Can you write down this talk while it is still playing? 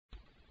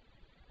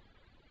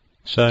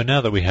So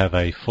now that we have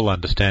a full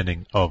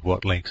understanding of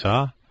what links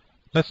are,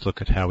 let's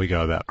look at how we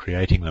go about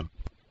creating them.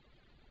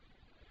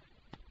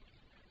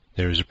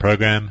 There is a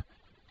program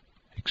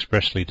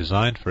expressly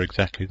designed for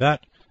exactly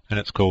that, and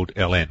it's called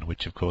ln,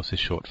 which of course is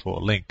short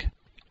for link.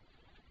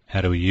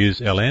 How do we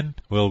use ln?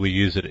 Well, we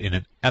use it in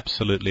an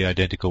absolutely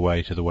identical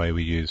way to the way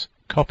we use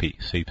copy,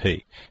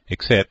 cp,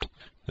 except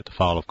that the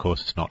file of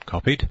course is not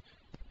copied.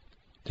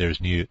 There is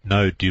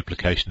no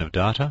duplication of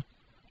data.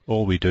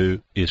 All we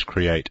do is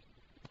create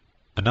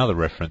another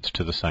reference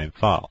to the same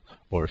file,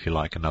 or if you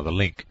like, another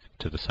link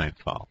to the same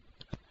file.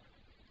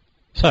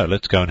 So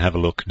let's go and have a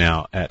look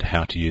now at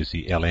how to use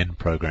the ln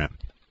program.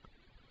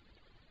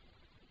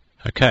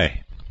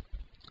 Okay,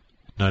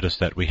 notice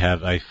that we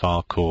have a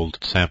file called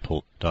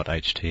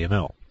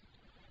sample.html.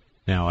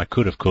 Now I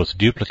could of course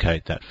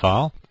duplicate that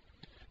file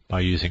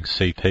by using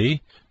cp,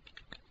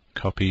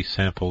 copy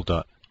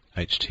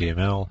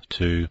sample.html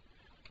to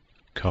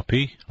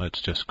copy.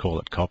 Let's just call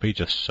it copy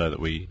just so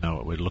that we know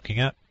what we're looking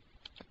at.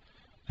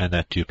 And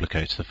that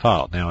duplicates the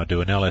file. Now I do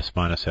an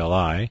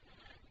ls-li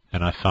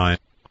and I find,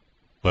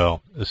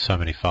 well, there's so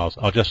many files.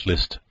 I'll just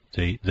list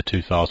the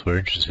two files we're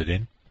interested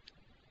in.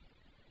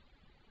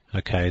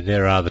 Okay,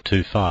 there are the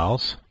two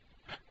files,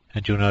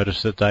 and you'll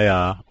notice that they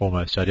are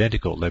almost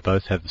identical. They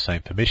both have the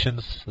same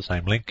permissions, the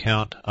same link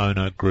count,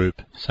 owner,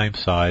 group, same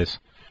size,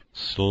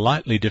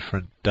 slightly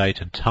different date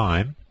and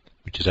time,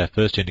 which is our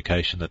first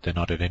indication that they're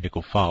not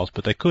identical files,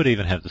 but they could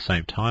even have the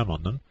same time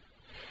on them.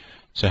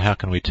 So how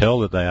can we tell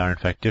that they are in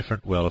fact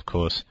different? Well, of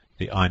course,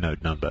 the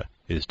inode number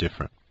is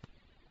different.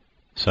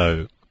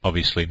 So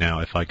obviously now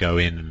if I go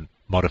in and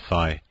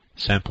modify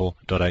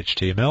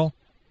sample.html,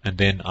 and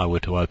then I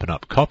were to open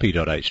up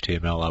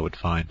copy.html, I would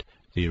find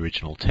the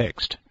original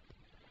text.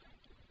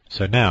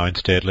 So now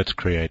instead let's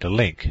create a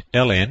link,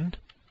 ln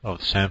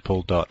of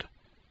sample.html,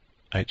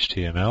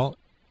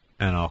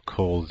 and I'll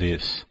call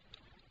this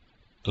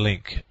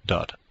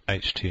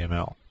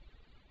link.html.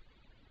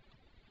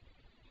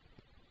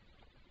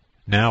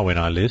 Now when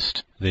I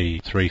list the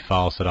three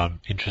files that I'm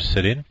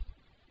interested in,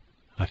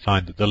 I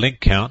find that the link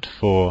count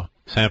for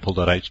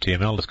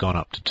sample.html has gone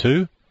up to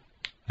 2,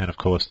 and of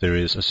course there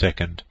is a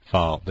second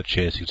file that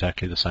shares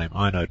exactly the same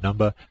inode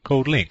number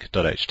called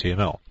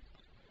link.html.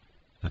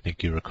 I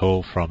think you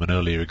recall from an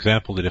earlier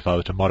example that if I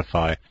were to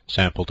modify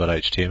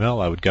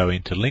sample.html, I would go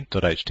into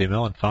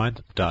link.html and find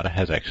that the data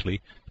has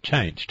actually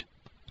changed.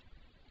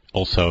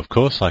 Also, of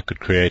course, I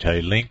could create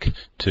a link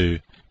to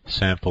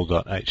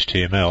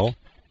sample.html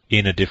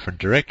in a different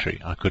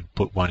directory. I could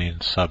put one in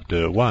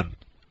subdir1,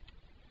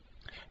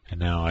 and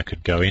now I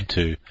could go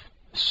into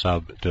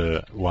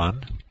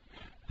subdir1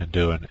 and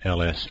do an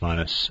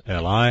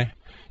ls-li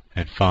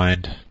and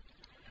find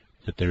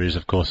that there is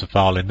of course a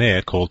file in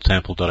there called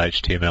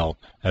sample.html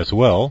as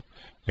well,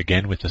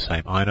 again with the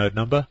same inode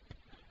number,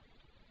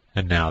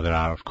 and now there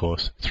are of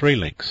course 3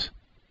 links.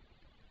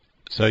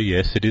 So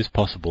yes, it is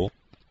possible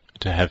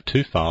to have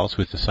 2 files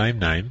with the same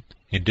name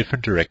in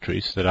different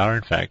directories that are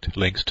in fact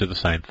links to the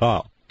same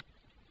file.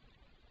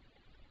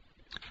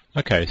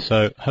 Okay,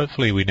 so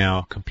hopefully we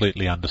now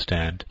completely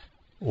understand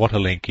what a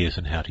link is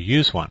and how to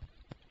use one.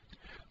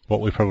 What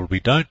we probably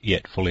don't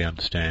yet fully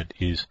understand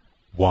is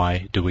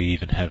why do we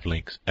even have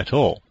links at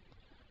all?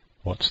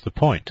 What's the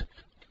point?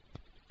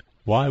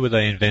 Why were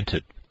they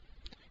invented?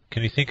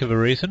 Can you think of a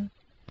reason?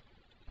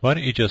 Why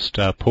don't you just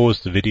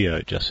pause the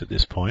video just at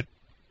this point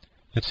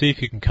and see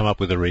if you can come up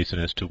with a reason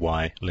as to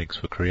why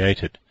links were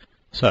created.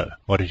 So,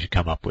 what did you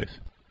come up with?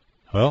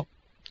 Well,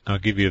 I'll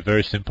give you a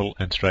very simple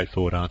and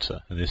straightforward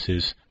answer, and this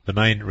is the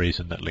main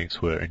reason that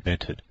links were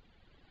invented.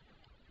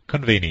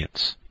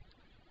 Convenience.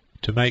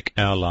 To make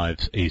our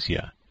lives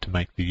easier, to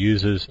make the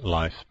user's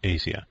life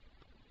easier.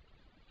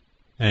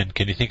 And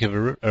can you think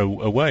of a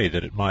way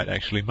that it might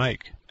actually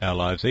make our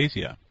lives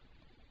easier?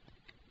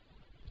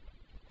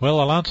 Well,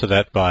 I'll answer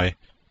that by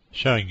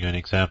showing you an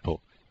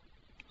example.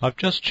 I've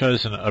just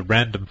chosen a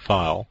random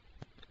file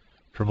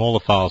from all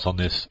the files on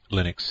this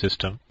Linux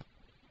system.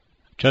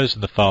 I've chosen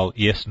the file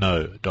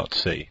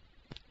yesno.c.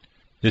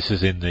 This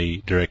is in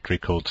the directory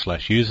called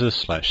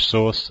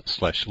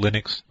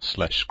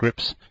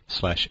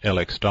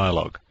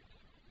 /users/source/linux/scripts/lxdialog.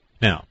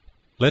 Now,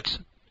 let's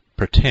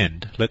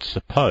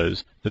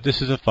suppose that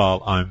this is a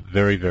file I'm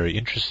very, very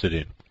interested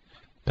in.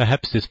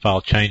 Perhaps this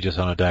file changes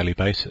on a daily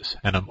basis,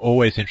 and I'm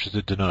always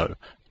interested to know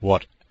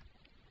what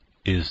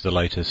is the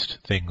latest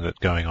thing that's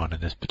going on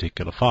in this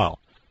particular file.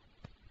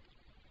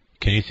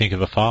 Can you think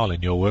of a file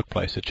in your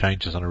workplace that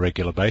changes on a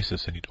regular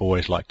basis and you'd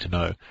always like to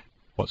know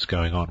what's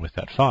going on with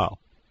that file?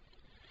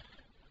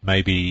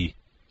 Maybe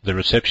the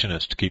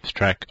receptionist keeps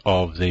track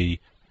of the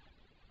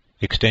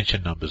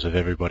extension numbers of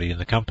everybody in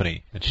the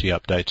company and she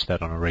updates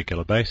that on a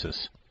regular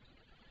basis.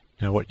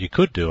 Now what you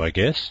could do, I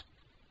guess,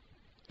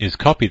 is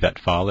copy that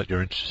file that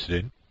you're interested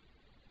in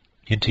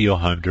into your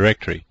home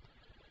directory.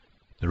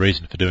 The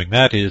reason for doing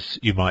that is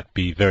you might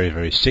be very,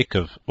 very sick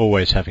of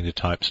always having to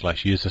type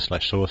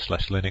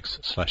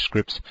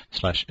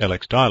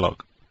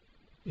 /user/source/linux/scripts/lxdialog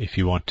if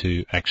you want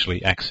to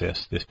actually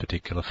access this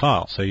particular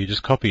file. So you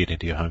just copy it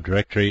into your home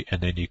directory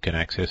and then you can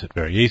access it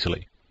very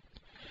easily.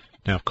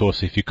 Now, of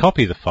course, if you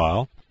copy the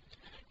file,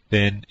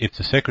 then if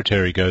the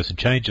secretary goes and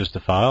changes the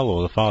file,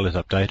 or the file is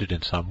updated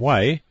in some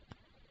way,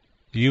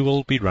 you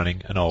will be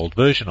running an old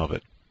version of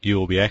it. You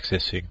will be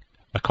accessing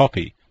a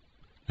copy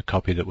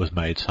that was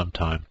made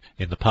sometime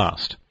in the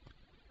past.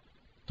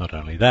 Not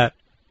only that,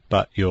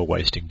 but you're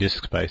wasting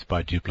disk space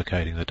by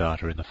duplicating the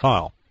data in the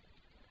file.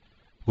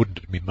 Wouldn't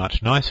it be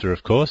much nicer,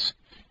 of course,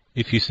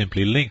 if you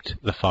simply linked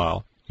the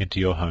file into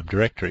your home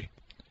directory?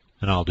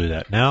 And I'll do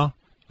that now.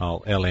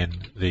 I'll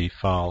ln the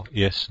file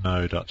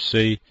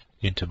yesno.c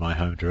into my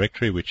home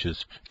directory, which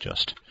is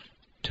just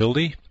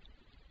tilde.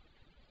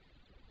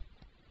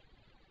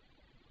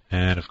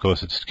 And of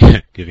course it's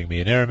giving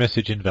me an error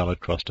message, invalid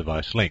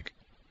cross-device link.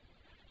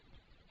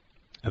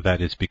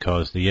 That is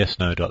because the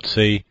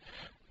yesno.c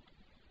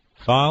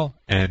file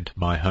and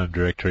my home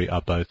directory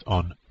are both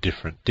on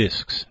different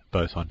disks,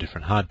 both on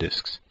different hard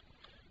disks.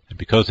 And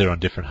because they're on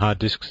different hard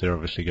disks, they're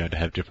obviously going to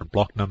have different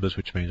block numbers,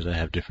 which means they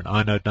have different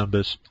inode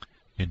numbers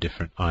in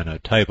different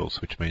inode tables,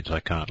 which means I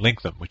can't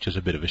link them, which is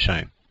a bit of a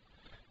shame.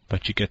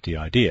 But you get the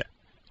idea.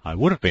 I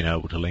would have been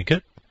able to link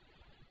it,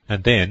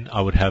 and then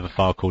I would have a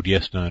file called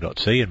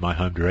yesno.c in my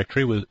home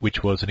directory,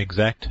 which was an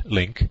exact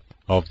link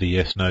of the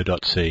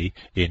yesno.c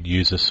in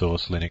user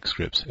source Linux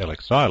scripts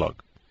lxdialog.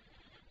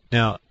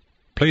 Now,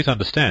 please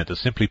understand that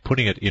simply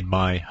putting it in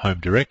my home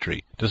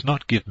directory does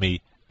not give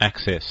me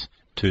access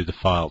to the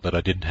file that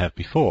I didn't have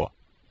before.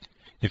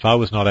 If I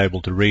was not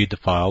able to read the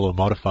file or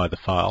modify the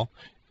file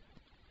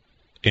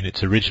in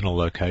its original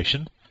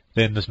location,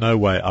 then there's no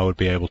way I would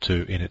be able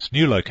to in its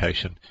new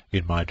location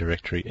in my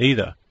directory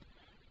either.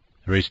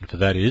 The reason for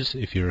that is,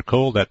 if you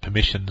recall, that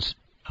permissions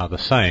are the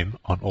same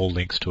on all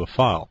links to a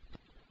file.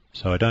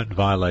 So I don't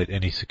violate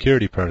any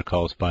security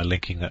protocols by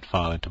linking that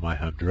file into my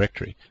home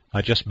directory.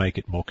 I just make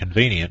it more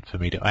convenient for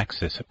me to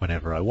access it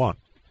whenever I want.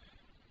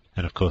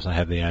 And of course I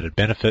have the added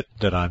benefit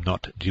that I'm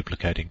not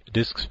duplicating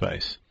disk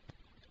space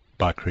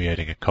by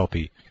creating a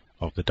copy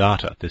of the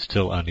data. There's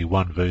still only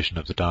one version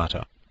of the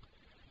data.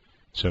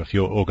 So if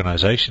your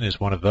organization is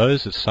one of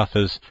those that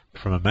suffers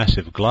from a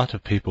massive glut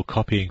of people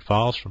copying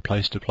files from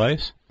place to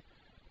place,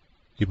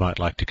 you might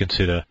like to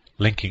consider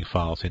linking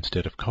files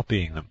instead of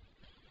copying them.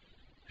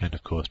 And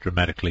of course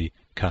dramatically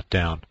cut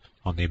down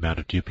on the amount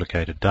of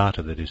duplicated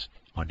data that is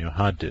on your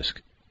hard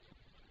disk.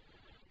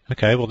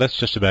 Okay, well that's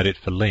just about it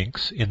for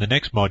links. In the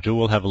next module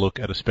we'll have a look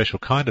at a special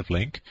kind of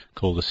link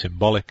called a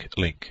symbolic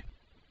link.